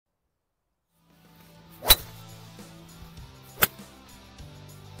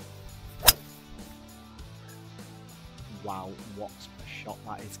Wow, what a shot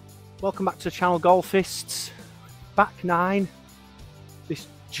that is. Welcome back to the channel, Golfists. Back 9. This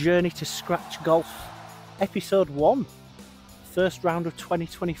journey to scratch golf, episode 1. First round of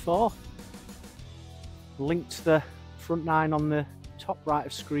 2024. Link to the front 9 on the top right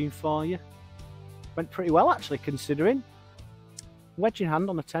of screen for you. Went pretty well actually, considering. Wedge in hand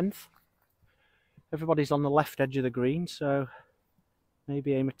on the 10th. Everybody's on the left edge of the green, so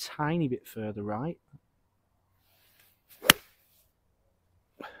maybe aim a tiny bit further right.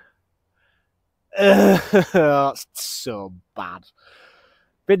 That's so bad.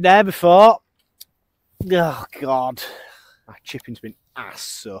 Been there before. Oh God, my chipping's been ass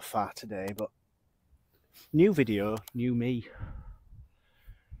so far today, but new video, new me.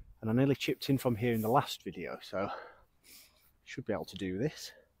 And I nearly chipped in from here in the last video, so should be able to do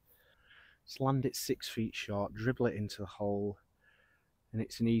this. Just land it 6 feet short, dribble it into the hole, and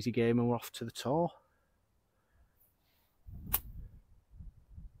it's an easy game and we're off to the tour.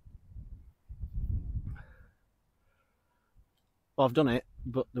 Well, I've done it,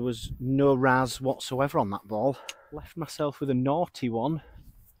 but there was no raz whatsoever on that ball. Left myself with a naughty one.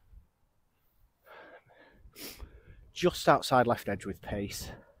 Just outside left edge with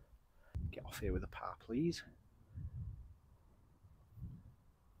pace. Get off here with a par, please.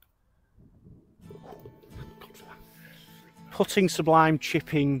 Putting sublime,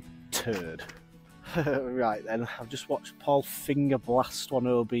 chipping turd. Right then, I've just watched Paul finger blast one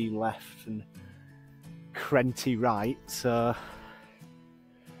OB left and Crenty right, so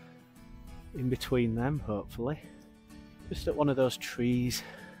in between them, hopefully. Just at one of those trees,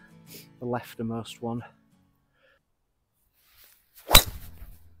 the leftermost one.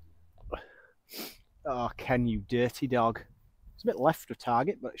 Oh, Ken, you dirty dog. It's a bit left of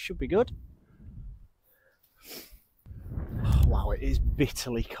target, but it should be good. Oh, wow, it is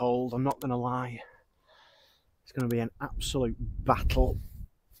bitterly cold, I'm not going to lie. It's going to be an absolute battle.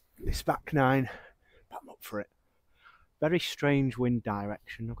 This back 9, but I'm up for it. Very strange wind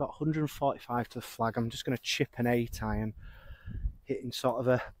direction. I've got 145 to the flag. I'm just going to chip an 8 iron, hitting sort of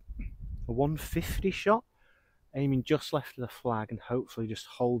a 150 shot, aiming just left of the flag and hopefully just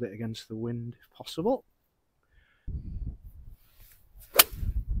hold it against the wind if possible.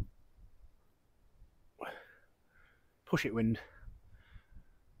 Push it wind.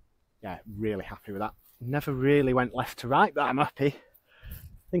 Yeah, really happy with that. Never really went left to right, but I'm happy.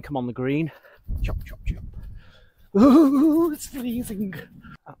 I think I'm on the green. Chop, chop, chop. Ooh, it's freezing.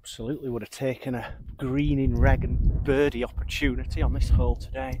 Absolutely would have taken a green in reg and birdie opportunity on this hole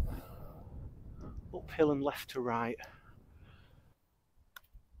today. Uphill and left to right.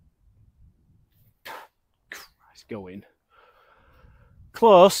 Christ, go in.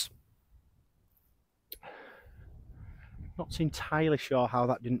 Close. Not entirely sure how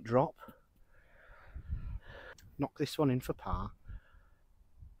that didn't drop. Knock this one in for par.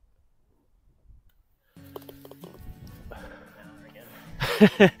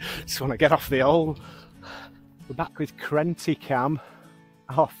 Just want to get off the hole. We're back with Crenty Cam,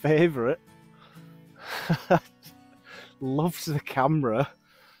 our favourite. Loves the camera.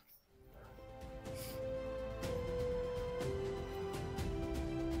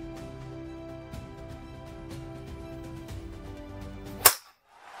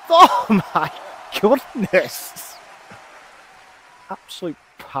 Oh my goodness! Absolute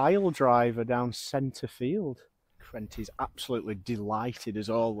pile driver down centre field. Crenty's absolutely delighted as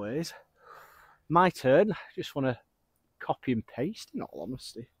always. My turn. Just want to copy and paste in all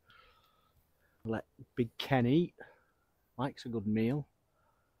honesty. Let Big Ken eat. Likes a good meal.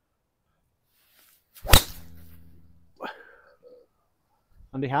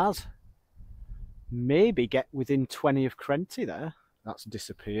 And he has. Maybe get within 20 of Crenty there. That's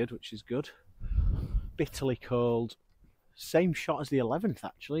disappeared, which is good. Bitterly cold. Same shot as the 11th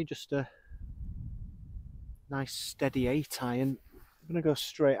actually, just a nice steady 8 iron. I'm going to go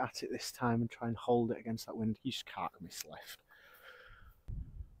straight at it this time and try and hold it against that wind. You just can't miss left.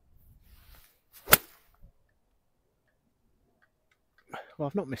 Well,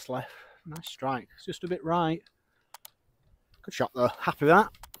 I've not missed left. Nice strike. It's just a bit right. Good shot though. Happy with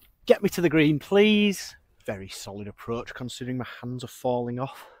that. Get me to the green, please. Very solid approach considering my hands are falling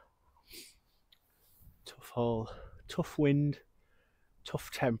off. Tough hole. Tough wind. Tough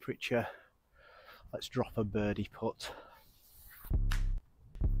temperature. Let's drop a birdie putt.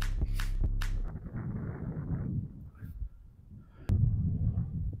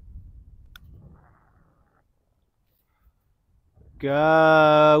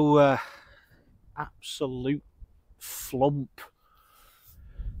 Go! Absolute flump.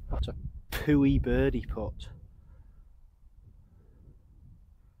 What a pooey birdie putt.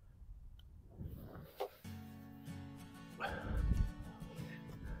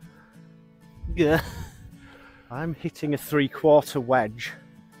 Yeah. I'm hitting a 3/4 wedge,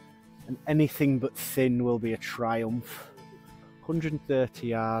 and anything but thin will be a triumph. 130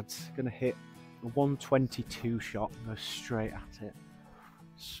 yards, gonna hit a 122 shot, go straight at it,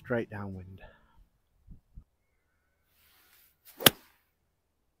 straight downwind.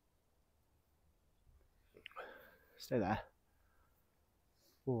 Stay there.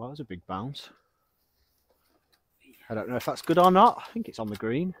 Oh, that was a big bounce. I don't know if that's good or not. I think it's on the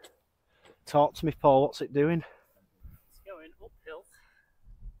green. Talk to me, Paul. What's it doing? It's going uphill.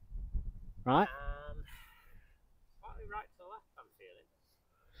 Right. Slightly right to left, I'm feeling.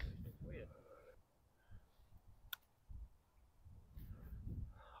 Weird.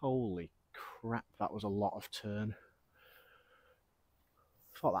 Holy crap, that was a lot of turn.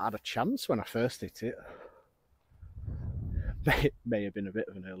 I thought that had a chance when I first hit it. It may have been a bit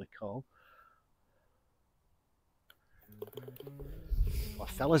of an early call. Well,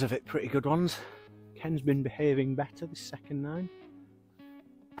 fellas have hit pretty good ones. Ken's been behaving better this second 9.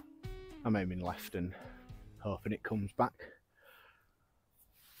 I'm aiming left and hoping it comes back.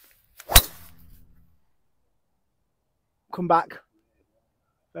 Come back.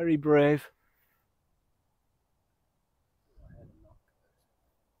 Very brave.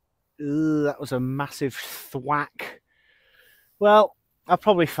 Ugh, that was a massive thwack. Well, I'll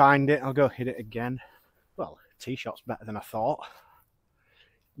probably find it. I'll go hit it again. Well, tee shot's better than I thought.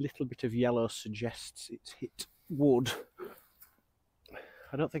 Little bit of yellow suggests it's hit wood.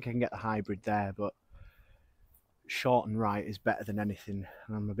 I don't think I can get the hybrid there, but short and right is better than anything,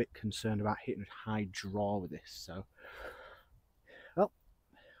 and I'm a bit concerned about hitting a high draw with this, so well,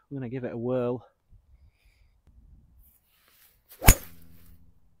 I'm going to give it a whirl.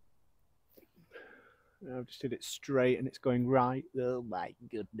 I've just hit it straight and it's going right. Oh my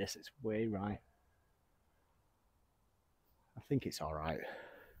goodness, it's way right. I think it's alright.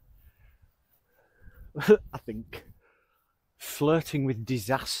 I think. Flirting with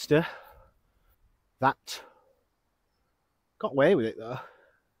disaster. That. Got away with it though.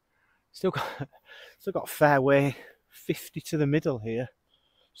 Still got fairway 50 to the middle here.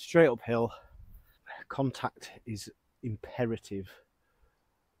 Straight uphill. Contact is imperative.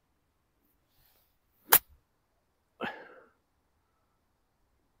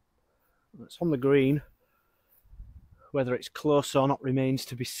 It's on the green. Whether it's close or not remains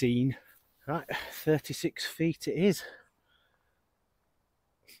to be seen. Right, 36 feet it is.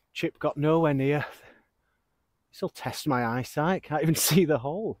 Chip got nowhere near. This'll test my eyesight. Can't even see the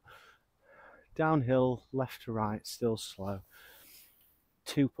hole. Downhill, left to right, still slow.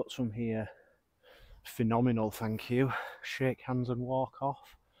 2 putts from here. Phenomenal, thank you. Shake hands and walk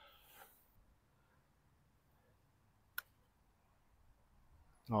off.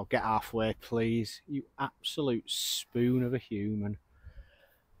 Oh, get halfway, please. You absolute spoon of a human.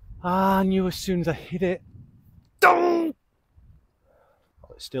 Ah, I knew as soon as I hit it. Well,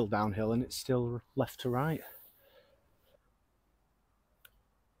 it's still downhill and it's still left to right.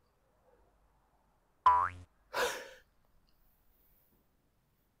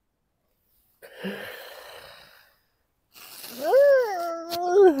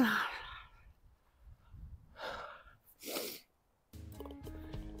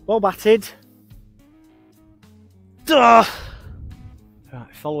 Well batted. Duh!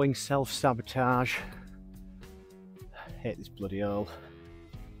 Right, following self-sabotage. Hate this bloody hole.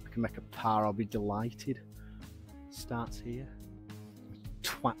 If I can make a par, I'll be delighted. Starts here.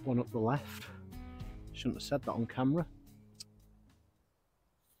 Twat one up the left. Shouldn't have said that on camera.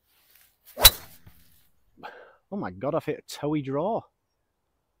 Oh my god, I've hit a toey draw.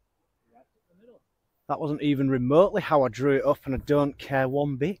 That wasn't even remotely how I drew it up, and I don't care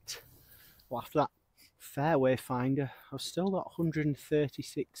one bit. Well, after that fairway finder, I've still got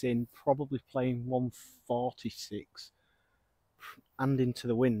 136 in, probably playing 146 and into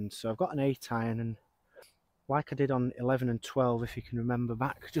the wind. So I've got an 8 iron, and like I did on 11 and 12, if you can remember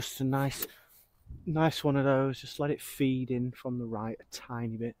back, just a nice one of those. Just let it feed in from the right a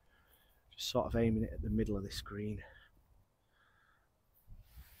tiny bit. Just sort of aiming it at the middle of this green.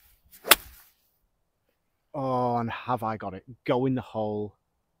 Oh, and have I got it? Go in the hole.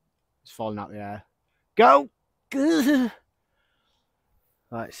 It's falling out the air. Go!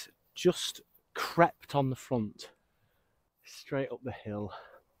 It's just crept on the front. Straight up the hill.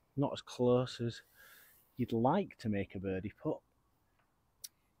 Not as close as you'd like to make a birdie putt.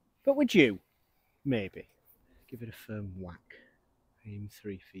 But would you? Maybe. Give it a firm whack. Aim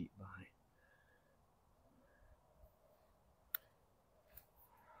 3 feet by.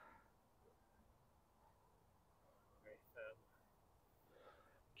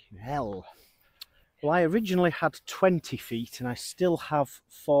 Hell. Well, I originally had 20 feet and I still have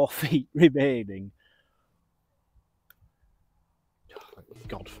 4 feet remaining. Thank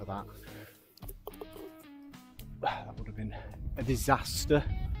God for that. That would have been a disaster.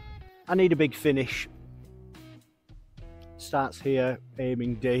 I need a big finish. Starts here,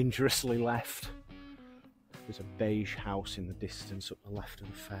 aiming dangerously left. There's a beige house in the distance up the left of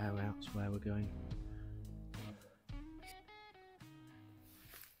the fairway. That's where we're going.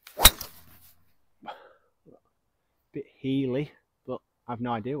 Bit heely, but I've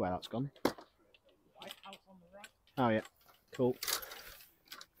no idea where that's gone. Oh yeah, cool.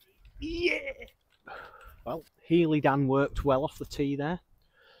 Yeah! Well, Healy Dan worked well off the tee there.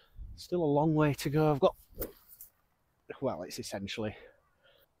 Still a long way to go. I've got, well, it's essentially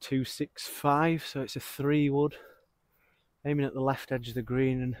 265, so it's a 3-wood. Aiming at the left edge of the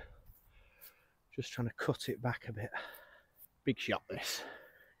green and just trying to cut it back a bit. Big shot this.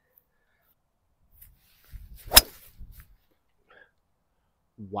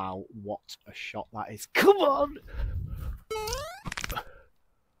 Wow, what a shot that is. Come on!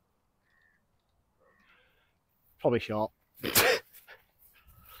 Probably short.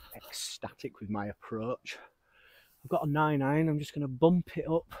 Ecstatic with my approach. I've got a 9-iron, I'm just going to bump it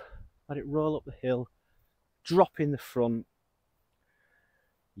up, let it roll up the hill, drop in the front.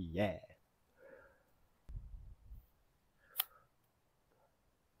 Yeah.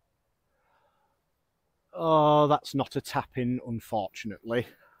 Oh, that's not a tap in, unfortunately.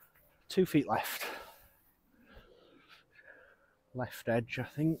 2 feet left. Left edge, I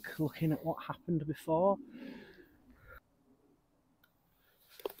think, looking at what happened before.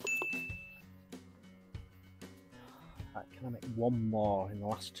 Right, can I make one more in the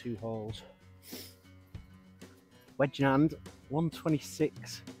last 2 holes? Wedge in hand,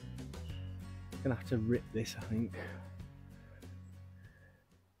 126. Gonna have to rip this, I think.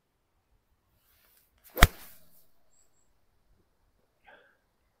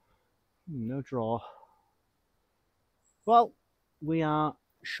 No draw. Well, we are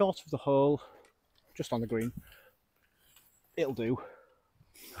short of the hole, just on the green. It'll do.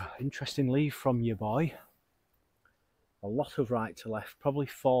 Interesting leave from your boy. A lot of right to left, probably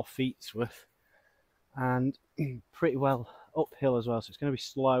 4 feet's worth, and pretty well uphill as well, so it's going to be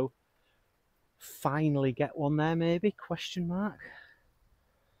slow. Finally get one there, maybe? Question mark.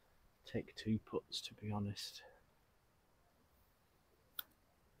 Take 2 putts, to be honest.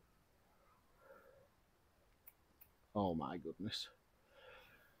 Oh my goodness.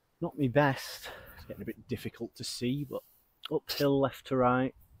 Not my best. It's getting a bit difficult to see, but uphill left to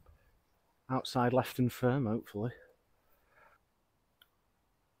right. Outside left and firm, hopefully.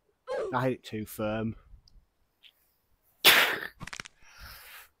 I hit it too firm.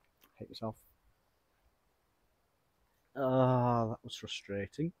 Hit myself. Ah, that was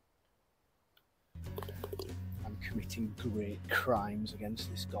frustrating. I'm committing great crimes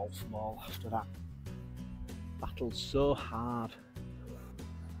against this golf ball after that. Battled so hard.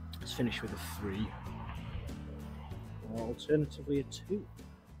 Let's finish with a 3. Or alternatively a 2.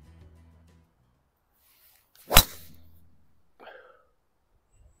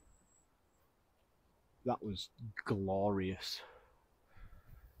 That was glorious.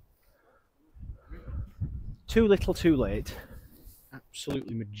 Too little, too late.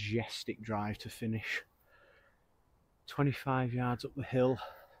 Absolutely majestic drive to finish. 25 yards up the hill.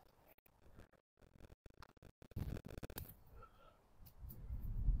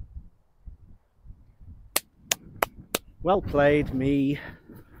 Well played, me.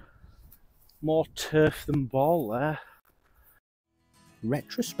 More turf than ball there.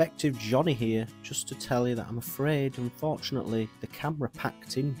 Retrospective Johnny here, just to tell you that I'm afraid, unfortunately, the camera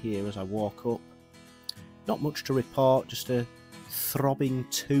packed in here as I walk up. Not much to report, just a throbbing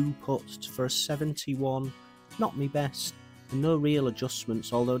 2 putt for a 71. Not me best, and no real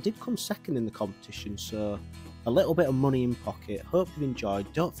adjustments, although I did come second in the competition, so a little bit of money in pocket. Hope you've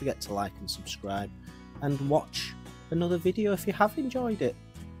enjoyed. Don't forget to like and subscribe, and watch another video if you have enjoyed it.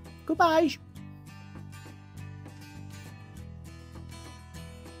 Goodbye!